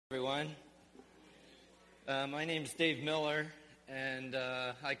everyone. My name's Dave Miller, and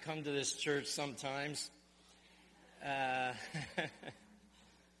I come to this church sometimes. My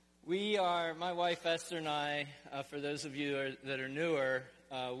wife Esther and I, for those of you that are newer,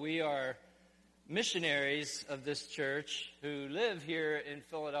 we are missionaries of this church who live here in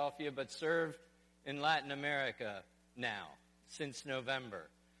Philadelphia but serve in Latin America now, since November.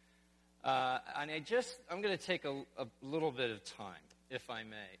 And I'm going to take a little bit of time, if I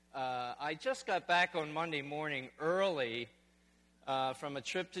may. I just got back on Monday morning early from a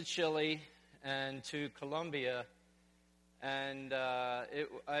trip to Chile and to Colombia, and it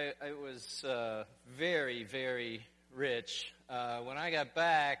was very, very rich. When I got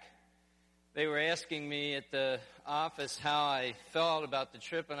back, they were asking me at the office how I felt about the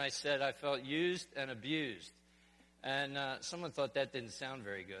trip, and I said I felt used and abused. And someone thought that didn't sound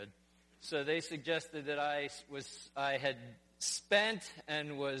very good. So they suggested that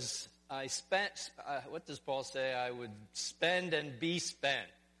what does Paul say? I would spend and be spent.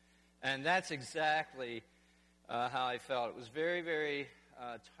 And that's exactly how I felt. It was very, very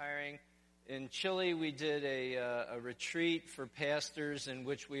tiring. In Chile, we did a retreat for pastors in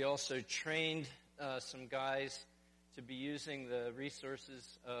which we also trained some guys to be using the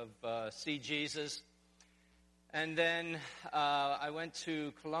resources of See Jesus. And then I went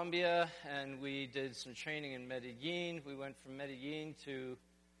to Colombia, and we did some training in Medellin. We went from Medellin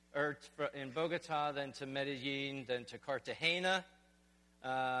in Bogota, then to Medellin, then to Cartagena,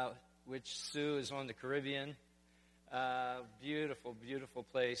 which Sue is on the Caribbean. Beautiful, beautiful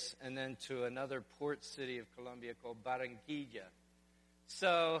place. And then to another port city of Colombia called Barranquilla.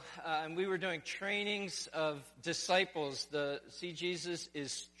 So, and we were doing trainings of disciples. The See Jesus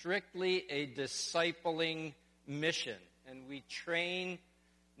is strictly a discipling mission, and we train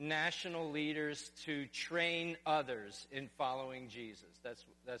national leaders to train others in following Jesus. That's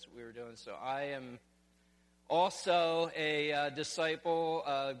what we were doing. So I am also a disciple,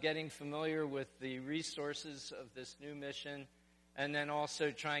 getting familiar with the resources of this new mission, and then also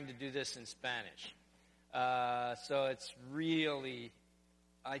trying to do this in Spanish. So it's really,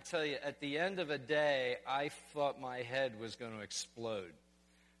 I tell you, at the end of a day, I thought my head was going to explode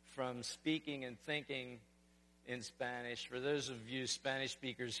from speaking and thinking in Spanish. For those of you Spanish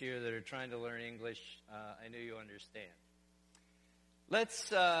speakers here that are trying to learn English, I know you understand. Let's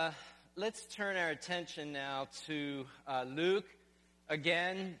turn our attention now to Luke.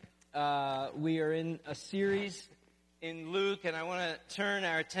 Again, we are in a series in Luke, and I want to turn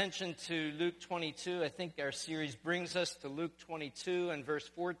our attention to Luke 22. I think our series brings us to Luke 22 and verse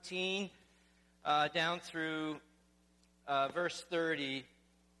 14 down through verse 30.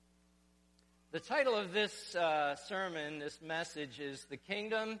 The title of this sermon, this message, is The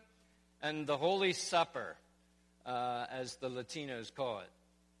Kingdom and the Holy Supper, as the Latinos call it.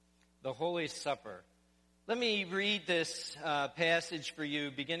 The Holy Supper. Let me read this passage for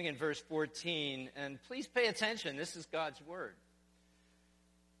you, beginning in verse 14, and please pay attention. This is God's Word.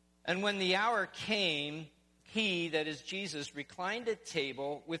 And when the hour came, he, that is Jesus, reclined at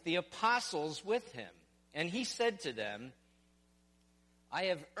table with the apostles with him. And he said to them, I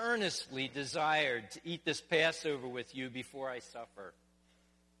have earnestly desired to eat this Passover with you before I suffer.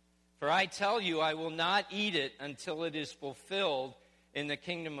 For I tell you, I will not eat it until it is fulfilled in the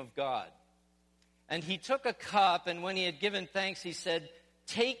kingdom of God. And he took a cup, and when he had given thanks, he said,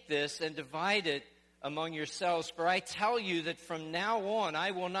 take this and divide it among yourselves. For I tell you that from now on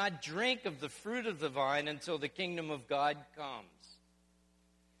I will not drink of the fruit of the vine until the kingdom of God comes.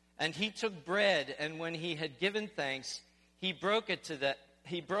 And he took bread, and when he had given thanks, he broke it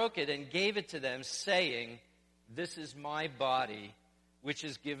and gave it to them, saying, this is my body, which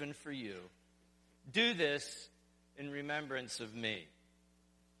is given for you. Do this in remembrance of me.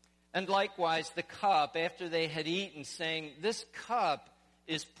 And likewise the cup, after they had eaten, saying, this cup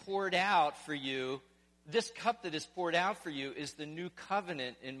is poured out for you. This cup that is poured out for you is the new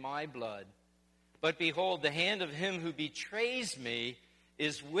covenant in my blood. But behold, the hand of him who betrays me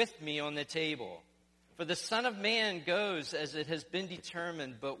is with me on the table. For the Son of Man goes as it has been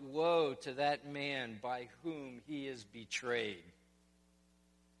determined, but woe to that man by whom he is betrayed.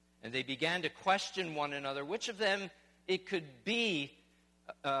 And they began to question one another, which of them it could be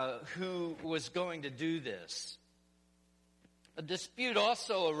who was going to do this. A dispute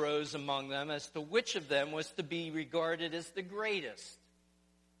also arose among them as to which of them was to be regarded as the greatest.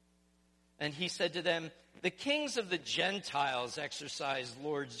 And he said to them, the kings of the Gentiles exercise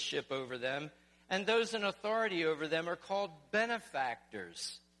lordship over them, and those in authority over them are called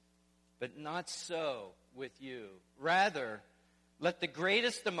benefactors. But not so with you. Rather, let the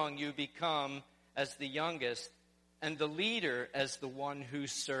greatest among you become as the youngest, and the leader as the one who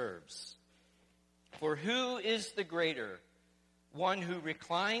serves. For who is the greater, one who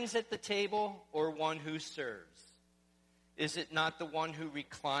reclines at the table or one who serves? Is it not the one who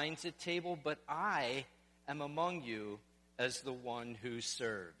reclines at table? But I am among you as the one who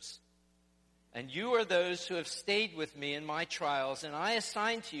serves. And you are those who have stayed with me in my trials, and I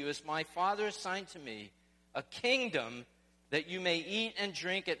assign to you, as my Father assigned to me, a kingdom that you may eat and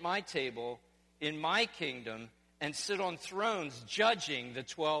drink at my table in my kingdom and sit on thrones judging the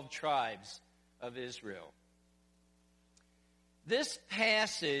 12 tribes of Israel. This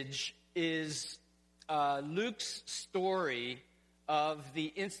passage is Luke's story of the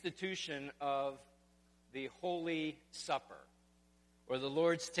institution of the Holy Supper, or the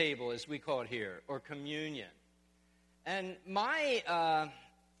Lord's table as we call it here, or communion. And my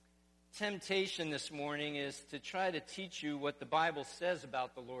temptation this morning is to try to teach you what the Bible says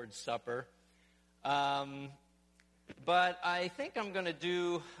about the Lord's Supper. But I think I'm going to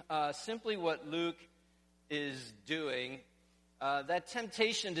do simply what Luke is doing. That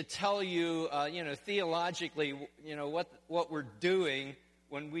temptation to tell you, theologically, what we're doing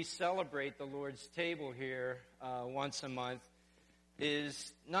when we celebrate the Lord's table here once a month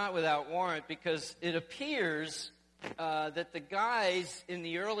is not without warrant, because it appears that the guys in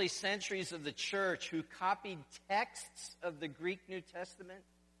the early centuries of the church who copied texts of the Greek New Testament,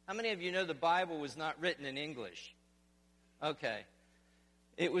 how many of you know the Bible was not written in English? Okay.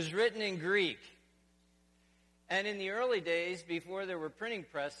 It was written in Greek. And in the early days, before there were printing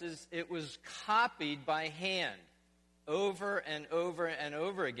presses, it was copied by hand over and over and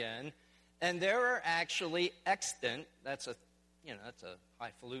over again. And there are actually extant, that's a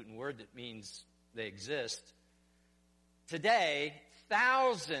highfalutin word that means they exist. Today,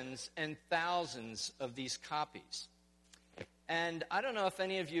 thousands and thousands of these copies. And I don't know if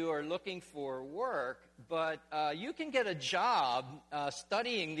any of you are looking for work, but you can get a job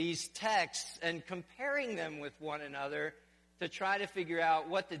studying these texts and comparing them with one another to try to figure out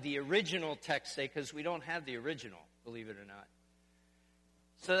what did the original text say, because we don't have the original, believe it or not.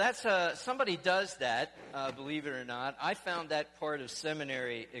 So that's somebody does that, believe it or not. I found that part of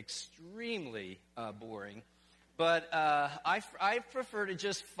seminary extremely boring. But I prefer to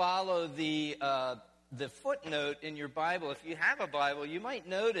just follow the footnote in your Bible. If you have a Bible, you might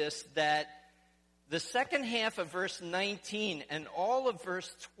notice that the second half of verse 19 and all of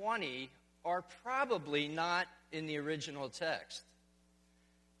verse 20 are probably not in the original text,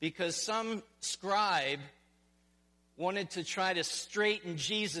 because some scribe wanted to try to straighten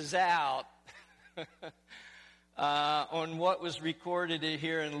Jesus out on what was recorded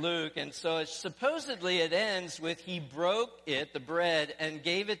here in Luke. And so supposedly it ends with, he broke it, the bread, and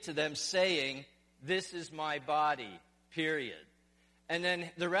gave it to them, saying, "This is my body," period. And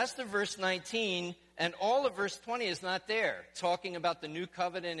then the rest of verse 19 and all of verse 20 is not there, talking about the new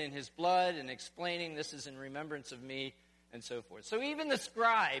covenant in his blood and explaining this is in remembrance of me and so forth. So even the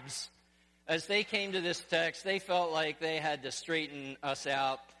scribes, as they came to this text, they felt like they had to straighten us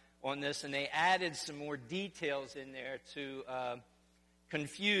out on this, and they added some more details in there to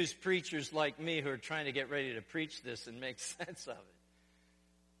confuse preachers like me who are trying to get ready to preach this and make sense of it.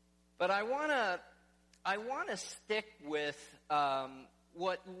 But I want to stick with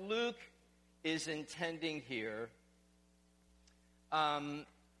what Luke is intending here, and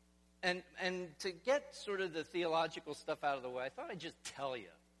to get sort of the theological stuff out of the way, I thought I'd just tell you.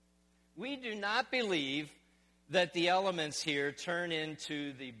 We do not believe that the elements here turn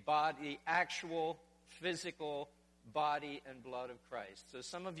into the body, actual physical body and blood of Christ. So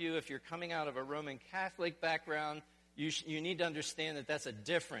some of you, if you're coming out of a Roman Catholic background, you need to understand that that's a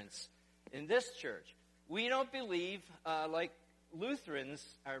difference in this church. We don't believe, like Lutherans,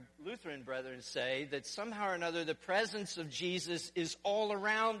 our Lutheran brethren say, that somehow or another the presence of Jesus is all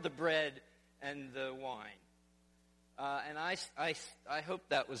around the bread and the wine. And I hope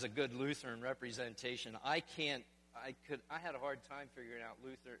that was a good Lutheran representation. I had a hard time figuring out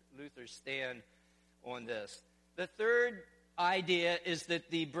Luther's stand on this. The third idea is that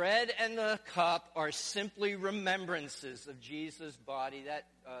the bread and the cup are simply remembrances of Jesus' body. That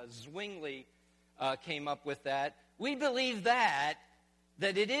Zwingli came up with that. We believe that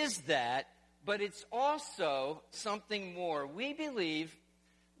it is that, but it's also something more. We believe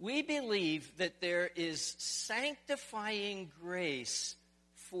that there is sanctifying grace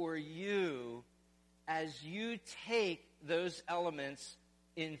for you as you take those elements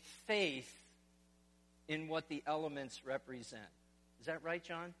in faith in what the elements represent. Is that right,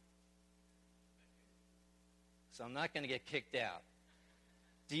 John? So I'm not going to get kicked out.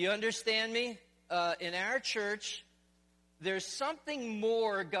 Do you understand me? In our church, there's something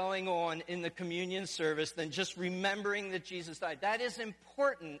more going on in the communion service than just remembering that Jesus died. That is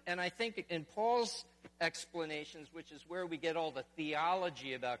important, and I think in Paul's explanations, which is where we get all the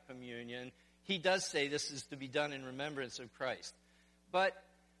theology about communion, he does say this is to be done in remembrance of Christ. But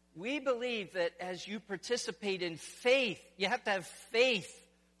we believe that as you participate in faith, you have to have faith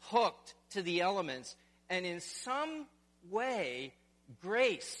hooked to the elements, and in some way,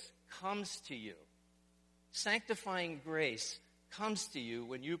 grace comes to you. Sanctifying grace comes to you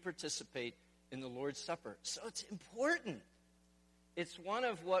when you participate in the Lord's Supper. So it's important. It's one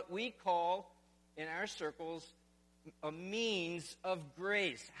of what we call, in our circles, a means of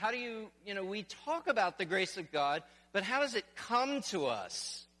grace. How do we talk about the grace of God, but how does it come to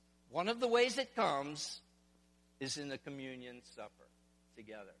us? One of the ways it comes is in the communion supper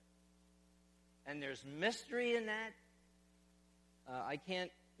together. And there's mystery in that. I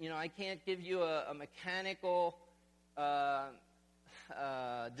can't give you a mechanical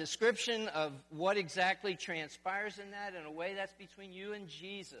description of what exactly transpires in that. In a way, that's between you and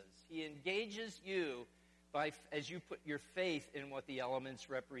Jesus. He engages you as you put your faith in what the elements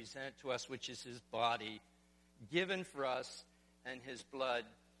represent to us, which is his body given for us and his blood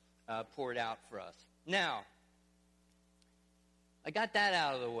poured out for us. Now, I got that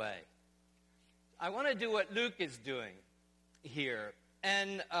out of the way. I want to do what Luke is doing here.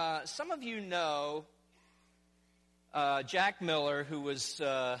 And some of you know Jack Miller, who was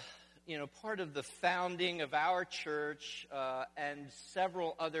part of the founding of our church and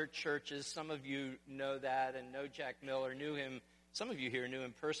several other churches. Some of you know that and know Jack Miller, knew him. Some of you here knew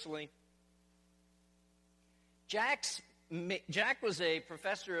him personally. Jack was a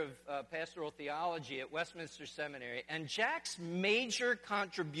professor of pastoral theology at Westminster Seminary, and Jack's major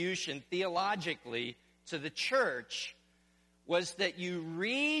contribution theologically to the church was that you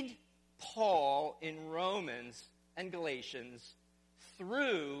read Paul in Romans and Galatians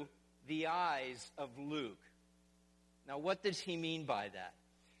through the eyes of Luke. Now, what does he mean by that?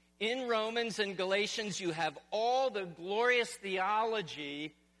 In Romans and Galatians, you have all the glorious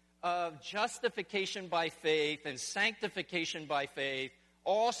theology of justification by faith and sanctification by faith,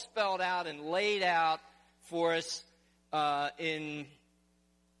 all spelled out and laid out for us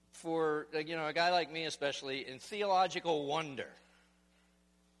for a guy like me especially, in theological wonder.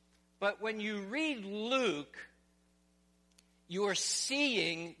 But when you read Luke, you are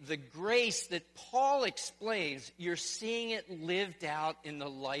seeing the grace that Paul explains. You're seeing it lived out in the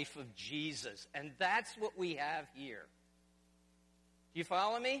life of Jesus. And that's what we have here. Do you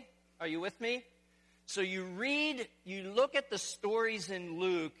follow me? Are you with me? So you look at the stories in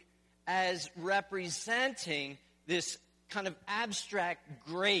Luke as representing this kind of abstract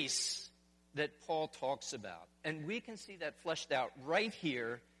grace that Paul talks about. And we can see that fleshed out right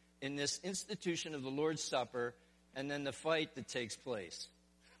here in this institution of the Lord's Supper and then the fight that takes place.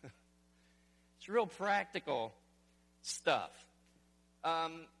 It's real practical stuff.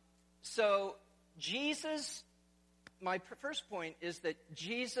 So Jesus, my first point is that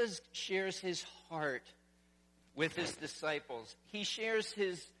Jesus shares his heart with his disciples. He shares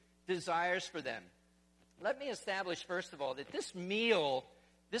his desires for them. Let me establish, first of all, that this meal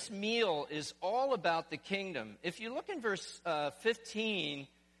is all about the kingdom. If you look in verse 16,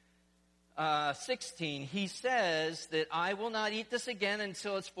 he says that I will not eat this again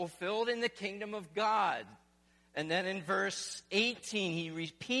until it's fulfilled in the kingdom of God. And then in verse 18, he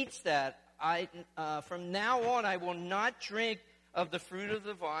repeats that. From now on, I will not drink of the fruit of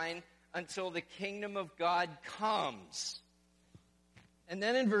the vine until the kingdom of God comes. And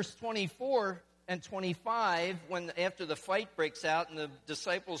then in verse 24 and 25, after the fight breaks out and the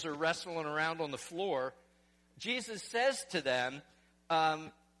disciples are wrestling around on the floor, Jesus says to them,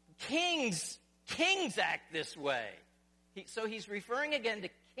 Kings act this way. So he's referring again to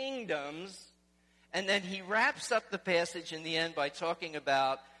kingdoms, and then he wraps up the passage in the end by talking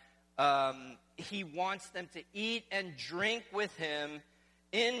about he wants them to eat and drink with him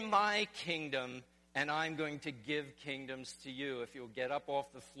in my kingdom, and I'm going to give kingdoms to you if you'll get up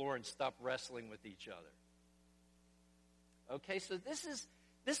off the floor and stop wrestling with each other. Okay, so this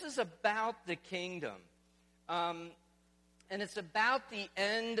is about the kingdom. And it's about the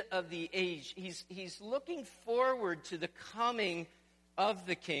end of the age. He's looking forward to the coming of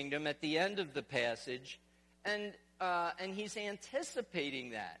the kingdom at the end of the passage, and he's anticipating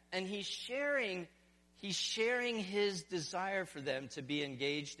that, and he's sharing his desire for them to be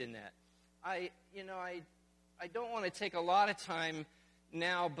engaged in that. I don't want to take a lot of time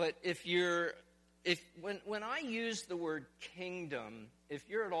now, but when I use the word kingdom, if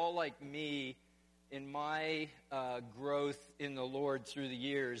you're at all like me, in my growth in the Lord through the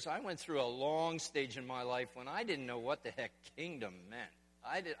years, I went through a long stage in my life when I didn't know what the heck kingdom meant.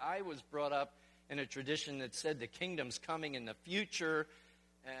 I was brought up in a tradition that said the kingdom's coming in the future,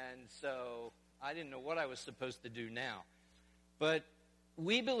 and so I didn't know what I was supposed to do now. But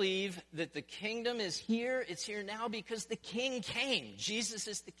we believe that the kingdom is here. It's here now because the king came. Jesus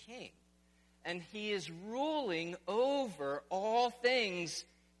is the king. And he is ruling over all things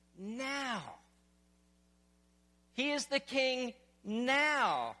now. He is the king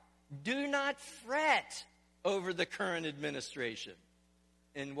now. Do not fret over the current administration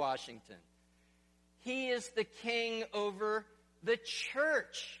in Washington. He is the king over the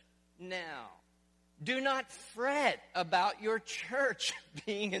church now. Do not fret about your church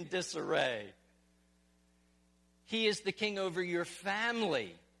being in disarray. He is the king over your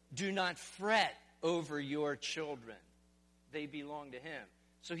family. Do not fret over your children. They belong to him.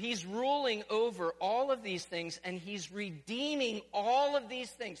 So he's ruling over all of these things, and he's redeeming all of these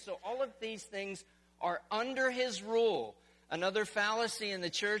things. So all of these things are under his rule. Another fallacy in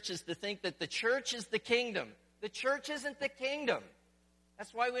the church is to think that the church is the kingdom. The church isn't the kingdom.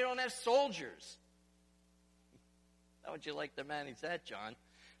 That's why we don't have soldiers. How would you like to manage that, John?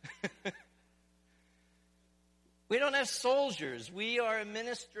 We don't have soldiers. We are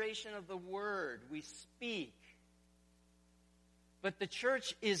administration of the word. We speak. But the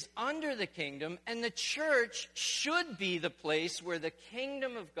church is under the kingdom, and the church should be the place where the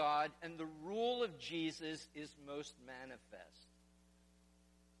kingdom of God and the rule of Jesus is most manifest.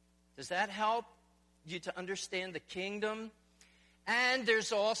 Does that help you to understand the kingdom? And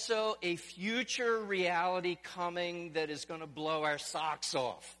there's also a future reality coming that is going to blow our socks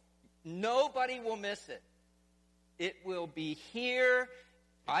off. Nobody will miss it. It will be here.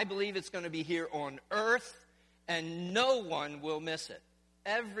 I believe it's going to be here on earth. And no one will miss it.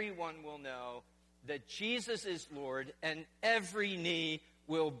 Everyone will know that Jesus is Lord, and every knee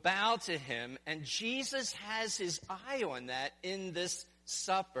will bow to him. And Jesus has his eye on that in this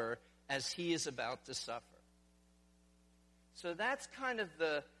supper as he is about to suffer. So that's kind of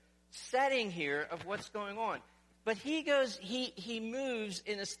the setting here of what's going on. But he moves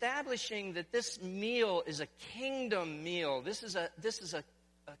in establishing that this meal is a kingdom meal. This is a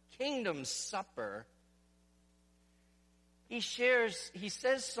kingdom supper. He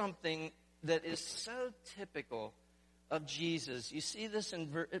says something that is so typical of Jesus. You see this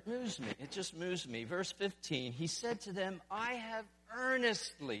it moves me. It just moves me. Verse 15, he said to them, I have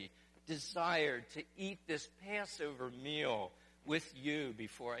earnestly desired to eat this Passover meal with you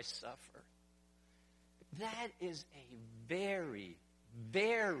before I suffer. That is a very,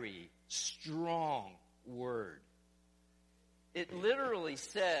 very strong word. It literally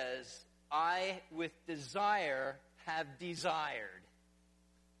says, I with desire have desired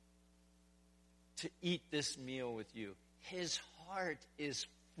to eat this meal with you. His heart is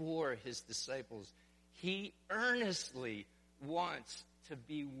for his disciples. He earnestly wants to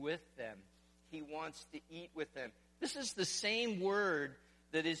be with them. He wants to eat with them. This is the same word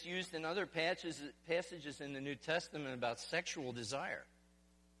that is used in other passages in the New Testament about sexual desire.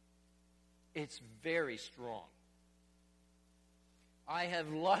 It's very strong. I have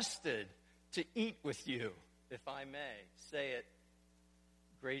lusted to eat with you, if I may say it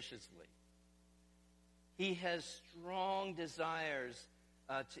graciously. He has strong desires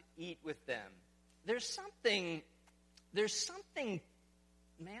to eat with them. There's something,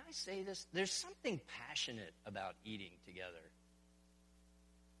 may I say this? There's something passionate about eating together.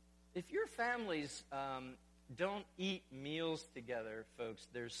 If your families don't eat meals together, folks,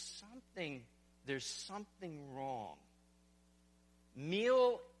 there's something wrong.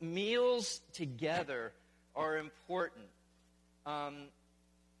 Meals together are important.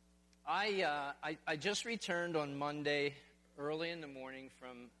 I just returned on Monday early in the morning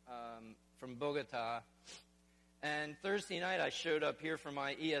from Bogota, and Thursday night I showed up here for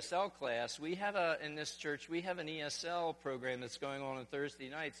my ESL class. In this church we have an ESL program that's going on Thursday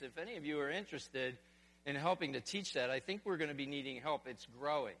nights. If any of you are interested in helping to teach that, I think we're going to be needing help. It's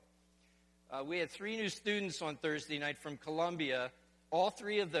growing. We had 3 new students on Thursday night from Colombia. All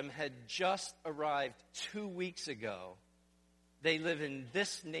 3 of them had just arrived 2 weeks ago. They live in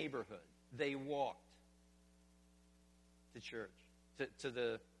this neighborhood. They walked to church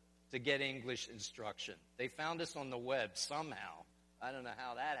to get English instruction. They found us on the web somehow. I don't know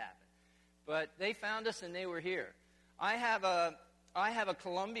how that happened. But they found us and they were here. I have a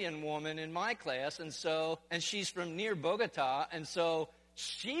Colombian woman in my class, and she's from near Bogota, and so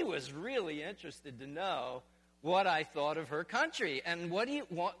she was really interested to know what I thought of her country. And what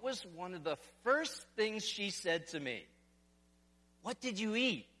was one of the first things she said to me? What did you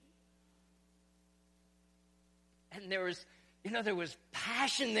eat? And there was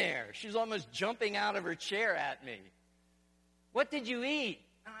passion there. She was almost jumping out of her chair at me. What did you eat?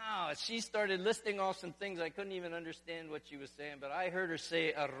 Oh, she started listing off some things I couldn't even understand what she was saying, but I heard her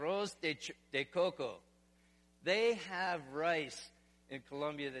say arroz de coco. They have rice in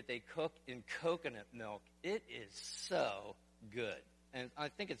Colombia that they cook in coconut milk. It is so good. And I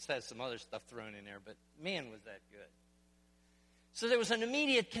think it has some other stuff thrown in there, but man, was that good. So there was an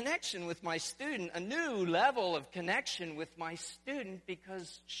immediate connection with my student, a new level of connection with my student,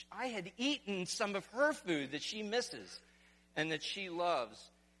 because I had eaten some of her food that she misses and that she loves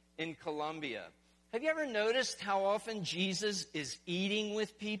in Colombia. Have you ever noticed how often Jesus is eating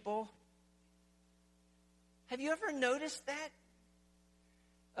with people? Have you ever noticed that?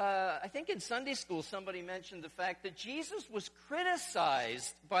 I think in Sunday school somebody mentioned the fact that Jesus was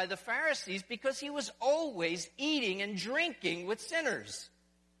criticized by the Pharisees because he was always eating and drinking with sinners.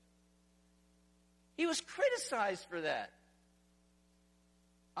 He was criticized for that.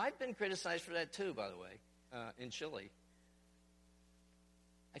 I've been criticized for that too, by the way, in Chile.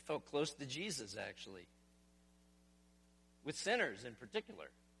 I felt close to Jesus, actually, with sinners in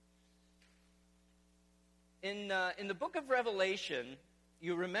particular. In the book of Revelation,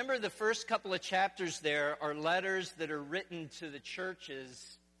 you remember the first couple of chapters there are letters that are written to the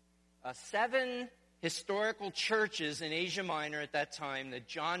churches, 7 historical churches in Asia Minor at that time that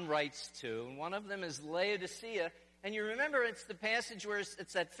John writes to. And one of them is Laodicea. And you remember it's the passage where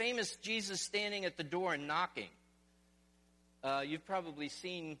it's that famous Jesus standing at the door and knocking. You've probably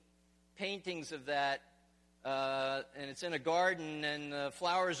seen paintings of that. And it's in a garden, and the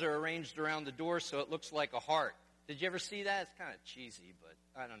flowers are arranged around the door so it looks like a heart. Did you ever see that? It's kind of cheesy, but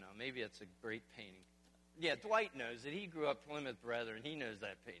I don't know. Maybe it's a great painting. Yeah, Dwight knows it. He grew up Plymouth Brethren. He knows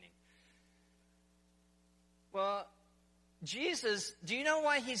that painting. Well, Jesus, do you know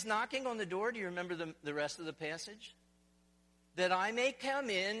why he's knocking on the door? Do you remember the rest of the passage? That I may come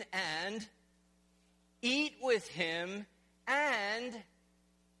in and eat with him and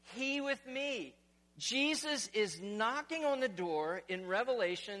he with me. Jesus is knocking on the door in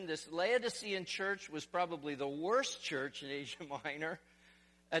Revelation. This Laodicean church was probably the worst church in Asia Minor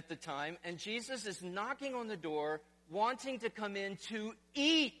at the time. And Jesus is knocking on the door, wanting to come in to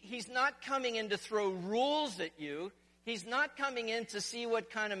eat. He's not coming in to throw rules at you. He's not coming in to see what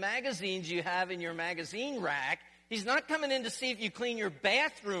kind of magazines you have in your magazine rack. He's not coming in to see if you clean your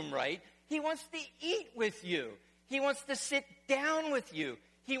bathroom right. He wants to eat with you. He wants to sit down with you.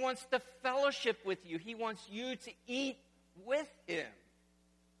 He wants to fellowship with you. He wants you to eat with him.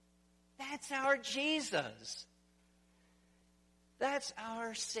 That's our Jesus. That's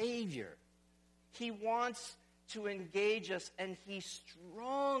our Savior. He wants to engage us, and he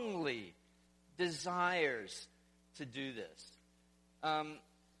strongly desires to do this.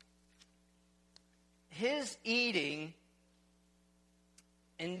 His eating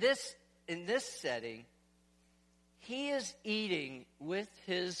in this setting, he is eating with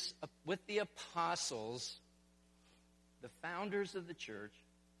the apostles, the founders of the church,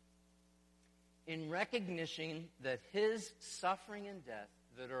 in recognition that his suffering and death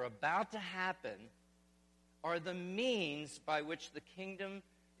that are about to happen are the means by which the kingdom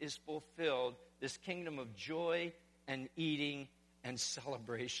is fulfilled, this kingdom of joy and eating and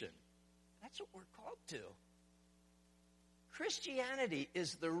celebration. That's what we're called to. Christianity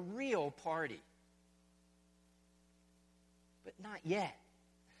is the real party. But not yet.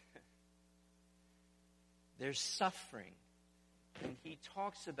 There's suffering. And he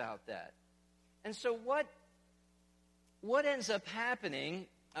talks about that. And so what ends up happening,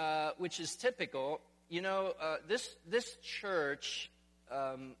 which is typical, this church,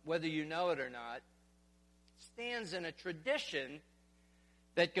 whether you know it or not, stands in a tradition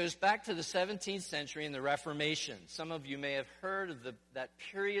that goes back to the 17th century and the Reformation. Some of you may have heard of that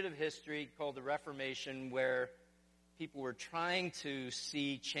period of history called the Reformation, where people were trying to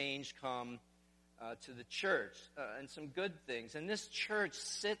see change come to the church, and some good things. And this church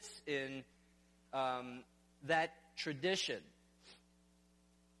sits in that tradition.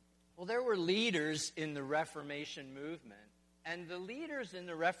 Well, there were leaders in the Reformation movement, and the leaders in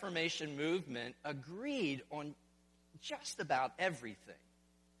the Reformation movement agreed on just about everything.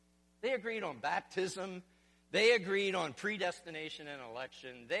 They agreed on baptism. They agreed on predestination and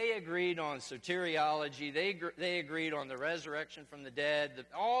election. They agreed on soteriology. They agreed on the resurrection from the dead.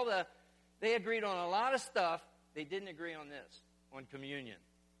 They agreed on a lot of stuff. They didn't agree on this, on communion.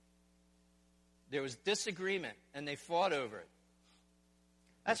 There was disagreement, and they fought over it.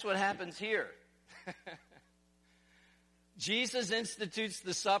 That's what happens here. Jesus institutes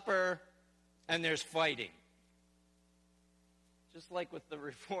the supper, and there's fighting. Just like with the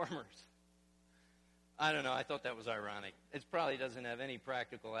reformers. I don't know. I thought that was ironic. It probably doesn't have any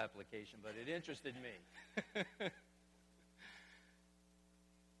practical application, but it interested me.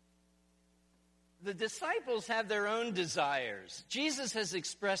 The disciples have their own desires. Jesus has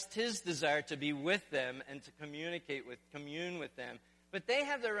expressed his desire to be with them and to commune with them. But they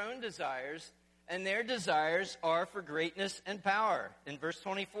have their own desires, and their desires are for greatness and power. In verse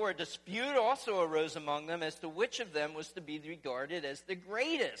 24, a dispute also arose among them as to which of them was to be regarded as the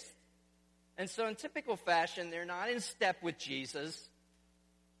greatest. And so in typical fashion, they're not in step with Jesus.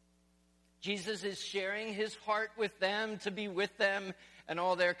 Jesus is sharing his heart with them to be with them, and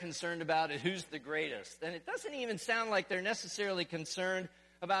all they're concerned about is who's the greatest. And it doesn't even sound like they're necessarily concerned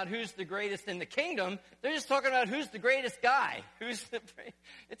about who's the greatest in the kingdom. They're just talking about who's the greatest guy.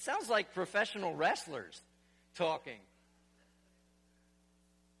 It sounds like professional wrestlers talking.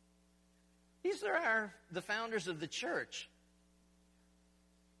 These are the founders of the church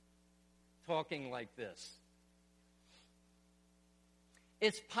talking like this.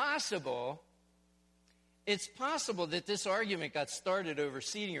 It's possible that this argument got started over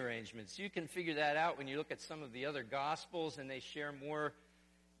seating arrangements. You can figure that out when you look at some of the other Gospels, and they share more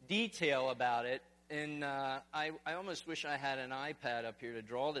detail about it. And I almost wish I had an iPad up here to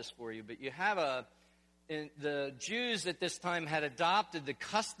draw this for you. But you have the Jews at this time had adopted the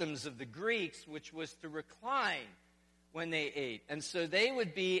customs of the Greeks, which was to recline when they ate. And so they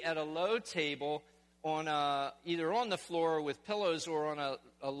would be at a low table on either on the floor with pillows or on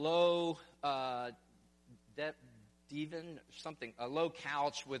a low divan, something, a low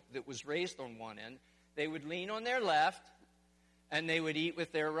couch that was raised on one end. They would lean on their left, and they would eat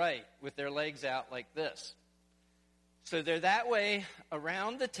with their right, with their legs out like this. So they're that way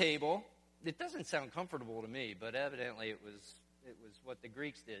around the table. It doesn't sound comfortable to me, but evidently it was what the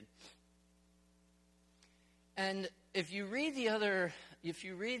Greeks did. And if you read the other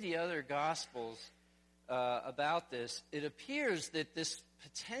Gospels about this, it appears that this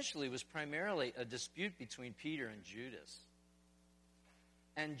potentially was primarily a dispute between Peter and Judas.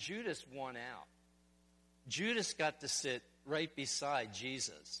 And Judas won out. Judas got to sit right beside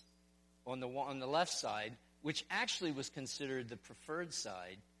Jesus on the left side, which actually was considered the preferred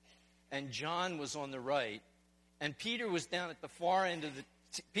side, and John was on the right, and Peter was down at the far end of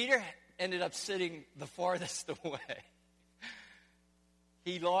Peter ended up sitting the farthest away.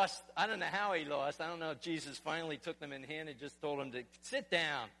 He lost. I don't know how he lost. I don't know if Jesus finally took them in hand and just told them to sit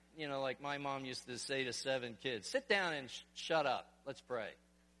down. You know, like my mom used to say to 7 kids, sit down and shut up. Let's pray.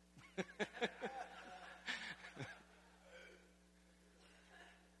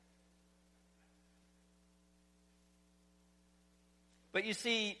 But you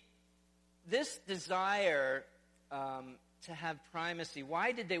see, this desire to have primacy,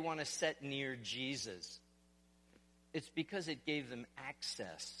 why did they want to sit near Jesus? It's because it gave them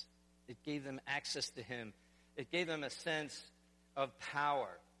access. It gave them access to him. It gave them a sense of power.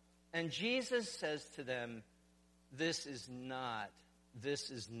 And Jesus says to them, this is not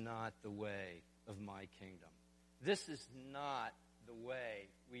the way of my kingdom. This is not the way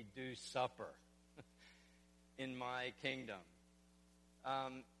we do supper in my kingdom.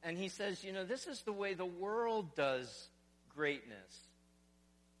 And he says, this is the way the world does greatness.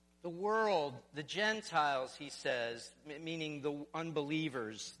 The world, the Gentiles, he says, meaning the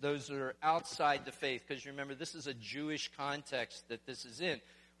unbelievers, those that are outside the faith, because you remember this is a Jewish context that this is in.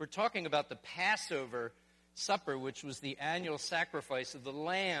 We're talking about the Passover supper, which was the annual sacrifice of the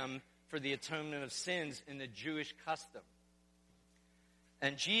lamb for the atonement of sins in the Jewish custom.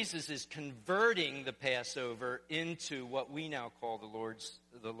 And Jesus is converting the Passover into what we now call the Lord's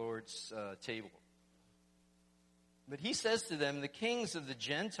table. But he says to them, the kings of the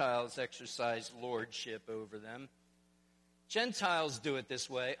Gentiles exercise lordship over them. Gentiles do it this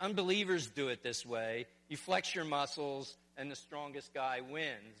way. Unbelievers do it this way. You flex your muscles, and the strongest guy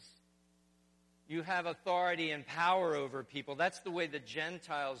wins. You have authority and power over people. That's the way the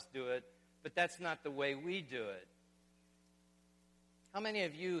Gentiles do it, but that's not the way we do it. How many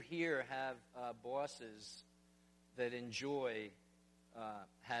of you here have bosses that enjoy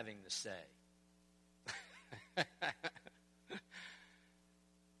having the say?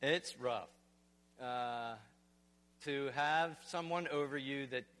 It's rough to have someone over you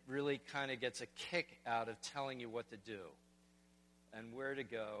that really kind of gets a kick out of telling you what to do and where to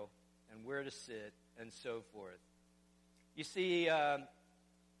go and where to sit and so forth. You see,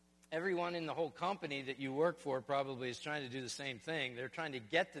 everyone in the whole company that you work for probably is trying to do the same thing. They're trying to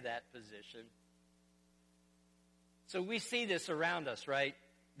get to that position. So we see this around us, right?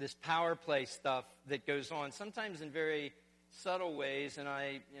 This power play stuff that goes on, sometimes in very subtle ways, and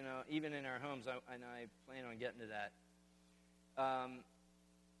even in our homes, I plan on getting to that.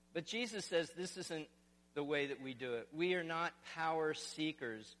 But Jesus says this isn't the way that we do it. We are not power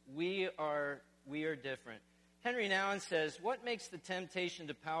seekers. We are different. Henry Nouwen says, what makes the temptation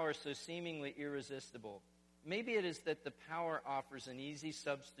to power so seemingly irresistible? Maybe it is that the power offers an easy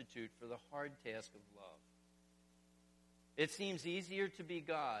substitute for the hard task of love. It seems easier to be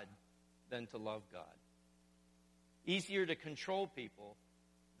God than to love God. Easier to control people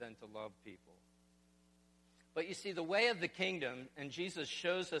than to love people. But you see, the way of the kingdom, and Jesus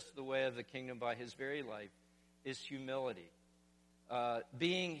shows us the way of the kingdom by his very life, is humility.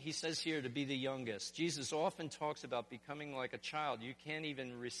 He says here, to be the youngest. Jesus often talks about becoming like a child. You can't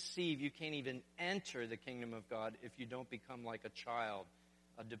even enter the kingdom of God if you don't become like a child,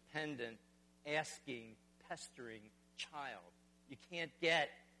 a dependent, asking, pestering child. You can't get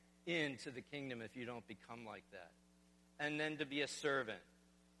into the kingdom if you don't become like that. And then to be a servant.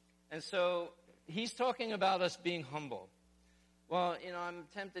 And so he's talking about us being humble. Well, I'm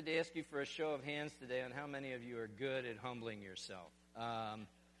tempted to ask you for a show of hands today on how many of you are good at humbling yourself.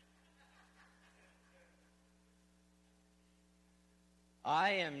 I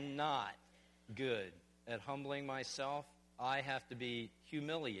am not good at humbling myself. I have to be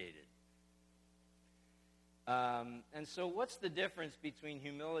humiliated. And so what's the difference between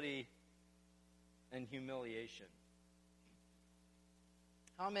humility and humiliation?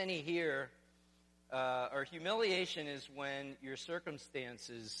 How many here, or humiliation is when your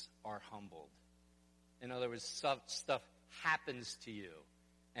circumstances are humbled. In other words, stuff happens to you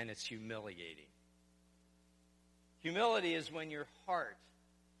and it's humiliating. Humility is when your heart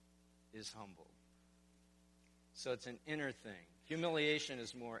is humbled. So it's an inner thing. Humiliation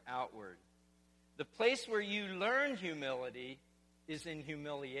is more outward. The place where you learn humility is in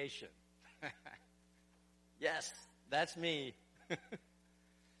humiliation. Yes, that's me.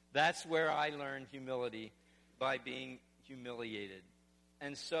 That's where I learned humility, by being humiliated.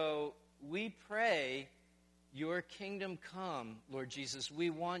 And so we pray, your kingdom come, Lord Jesus. We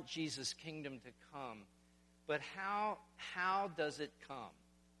want Jesus' kingdom to come. But how does it come?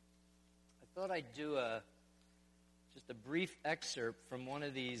 I thought I'd do just a brief excerpt from one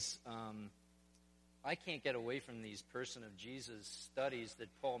of these. I can't get away from these Person of Jesus studies that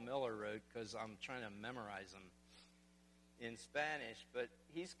Paul Miller wrote because I'm trying to memorize them in Spanish, but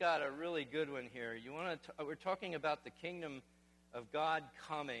he's got a really good one here. We're talking about the kingdom of God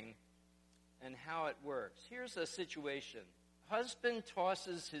coming and how it works. Here's a situation. Husband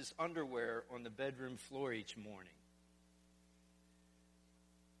tosses his underwear on the bedroom floor each morning.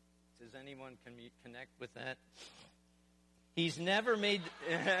 Does anyone connect with that? He's never made...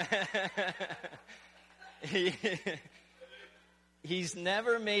 He's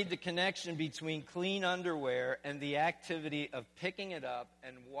never made the connection between clean underwear and the activity of picking it up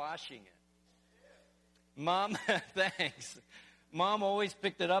and washing it. Mom, thanks. Mom always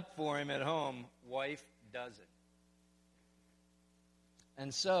picked it up for him at home. Wife doesn't.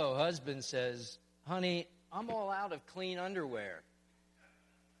 And so husband says, honey, I'm all out of clean underwear.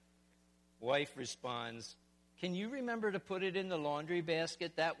 Wife responds, can you remember to put it in the laundry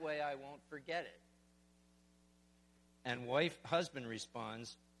basket? That way I won't forget it. And husband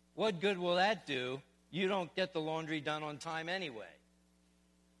responds, what good will that do? You don't get the laundry done on time anyway.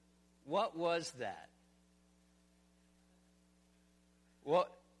 What was that?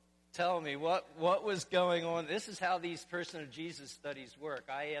 Tell me, what was going on? This is how these Person of Jesus studies work.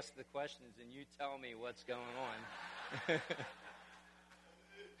 I ask the questions and you tell me what's going on.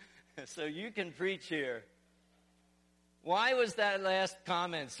 So you can preach here. Why was that last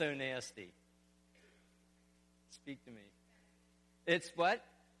comment so nasty? Speak to me. It's what?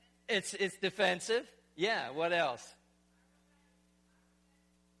 It's defensive? Yeah, what else?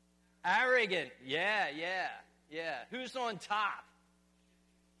 Arrogant. Yeah. Who's on top?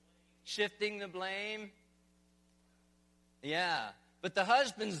 Shifting the blame? Yeah. But the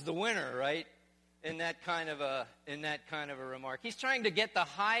husband's the winner, right? In that kind of a remark. He's trying to get the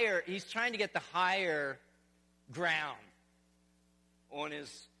higher ground on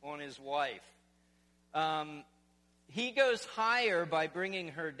his wife. He goes higher by bringing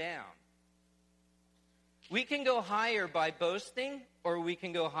her down. We can go higher by boasting, or we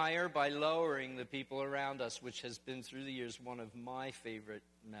can go higher by lowering the people around us, which has been through the years one of my favorite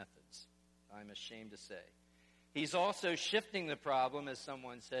methods, I'm ashamed to say. He's also shifting the problem, as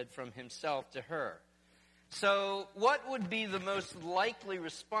someone said, from himself to her. So what would be the most likely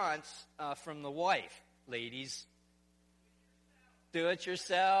response from the wife, ladies? Do it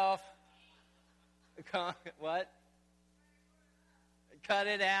yourself. What? Cut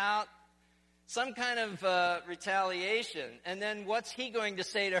it out. Some kind of retaliation. And then what's he going to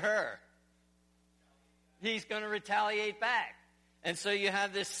say to her? He's going to retaliate back. And so you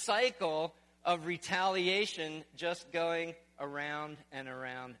have this cycle of retaliation just going around and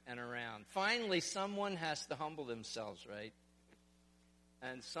around and around. Finally, someone has to humble themselves, right?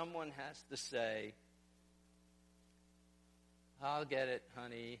 And someone has to say, I'll get it,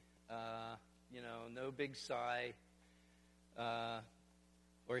 honey. No big sigh.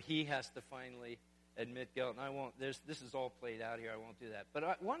 Or he has to finally admit guilt. And I won't, this is all played out here. I won't do that.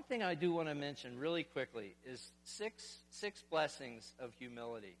 But one thing I do want to mention really quickly is six blessings of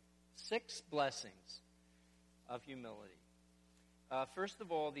humility. 6 blessings of humility. First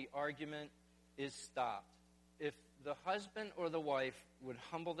of all, the argument is stopped. If the husband or the wife would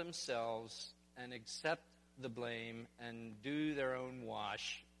humble themselves and accept the blame and do their own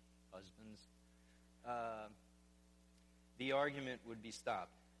wash, husbands, the argument would be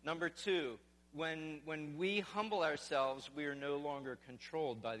stopped. Number 2, when we humble ourselves, we are no longer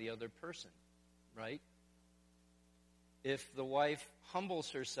controlled by the other person, right? If the wife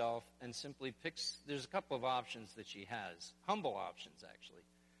humbles herself and simply picks, there's a couple of options that she has, humble options actually.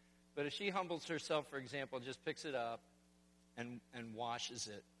 But if she humbles herself, for example, just picks it up and washes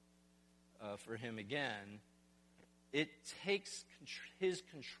it for him again, it takes his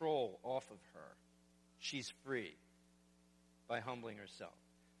control off of her. She's free by humbling herself.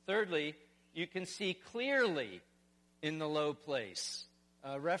 Thirdly, you can see clearly in the low place.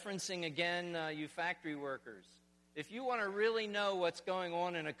 Referencing again, you factory workers. If you want to really know what's going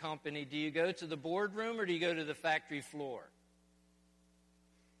on in a company, do you go to the boardroom or do you go to the factory floor?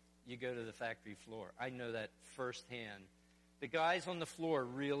 You go to the factory floor. I know that firsthand. The guys on the floor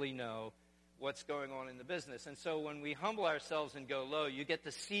really know what's going on in the business. And so when we humble ourselves and go low, you get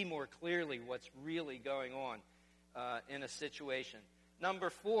to see more clearly what's really going on in a situation. Number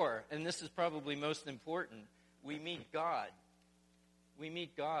 4, and this is probably most important, we meet God. We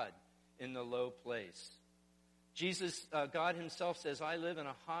meet God in the low place. Jesus, God himself says, I live in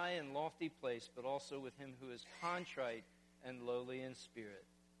a high and lofty place, but also with him who is contrite and lowly in spirit.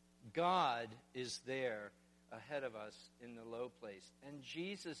 God is there ahead of us in the low place. And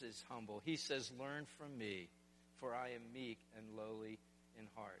Jesus is humble. He says, learn from me, for I am meek and lowly in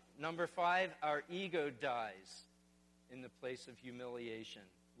heart. Number 5, our ego dies in the place of humiliation,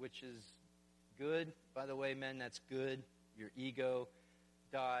 which is good. By the way, men, that's good. Your ego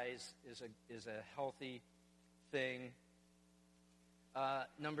dies is a healthy thing.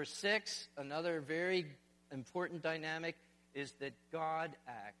 Number 6, another very important dynamic is that God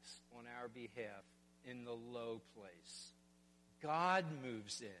acts on our behalf in the low place. God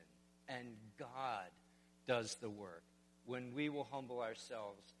moves in and God does the work when we will humble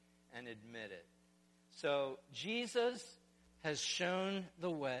ourselves and admit it. So Jesus has shown the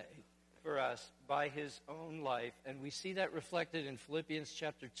way for us by his own life, and we see that reflected in Philippians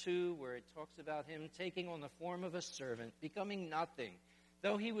chapter 2, where it talks about him taking on the form of a servant, becoming nothing.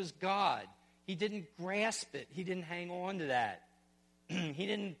 Though he was God, he didn't grasp it. He didn't hang on to that. He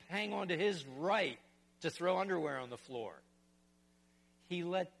didn't hang on to his right to throw underwear on the floor. He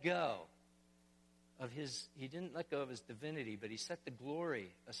let go of he didn't let go of his divinity, but he set the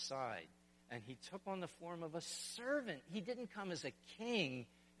glory aside, and he took on the form of a servant. He didn't come as a king.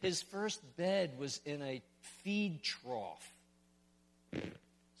 His first bed was in a feed trough.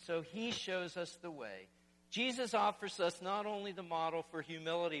 So he shows us the way. Jesus offers us not only the model for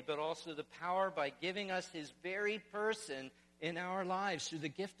humility, but also the power by giving us his very person in our lives through the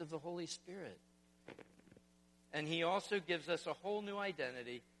gift of the Holy Spirit. And he also gives us a whole new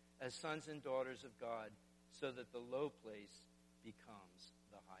identity as sons and daughters of God, so that the low place becomes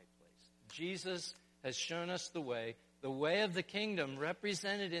the high place. Jesus has shown us the way of the kingdom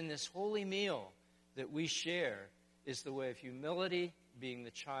represented in this holy meal that we share is the way of humility, being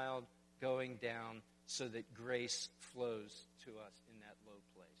the child going down so that grace flows to us in that low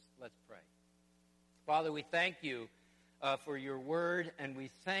place. Let's pray. Father, we thank you for your word, and we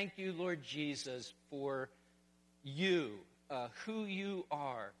thank you, Lord Jesus, for you, who you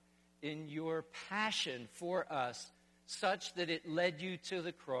are in your passion for us, such that it led you to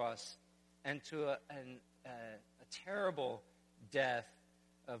the cross and to a terrible death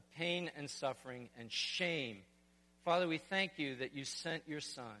of pain and suffering and shame. Father, we thank you that you sent your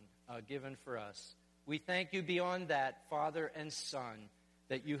Son, given for us. We thank you beyond that, Father and Son,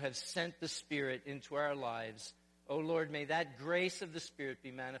 that you have sent the Spirit into our lives. Oh Lord, may that grace of the Spirit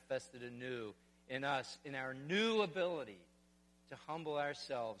be manifested anew in us, in our new ability to humble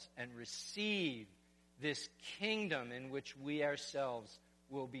ourselves and receive this kingdom in which we ourselves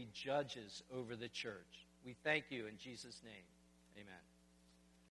will be judges over the church. We thank you in Jesus' name. Amen.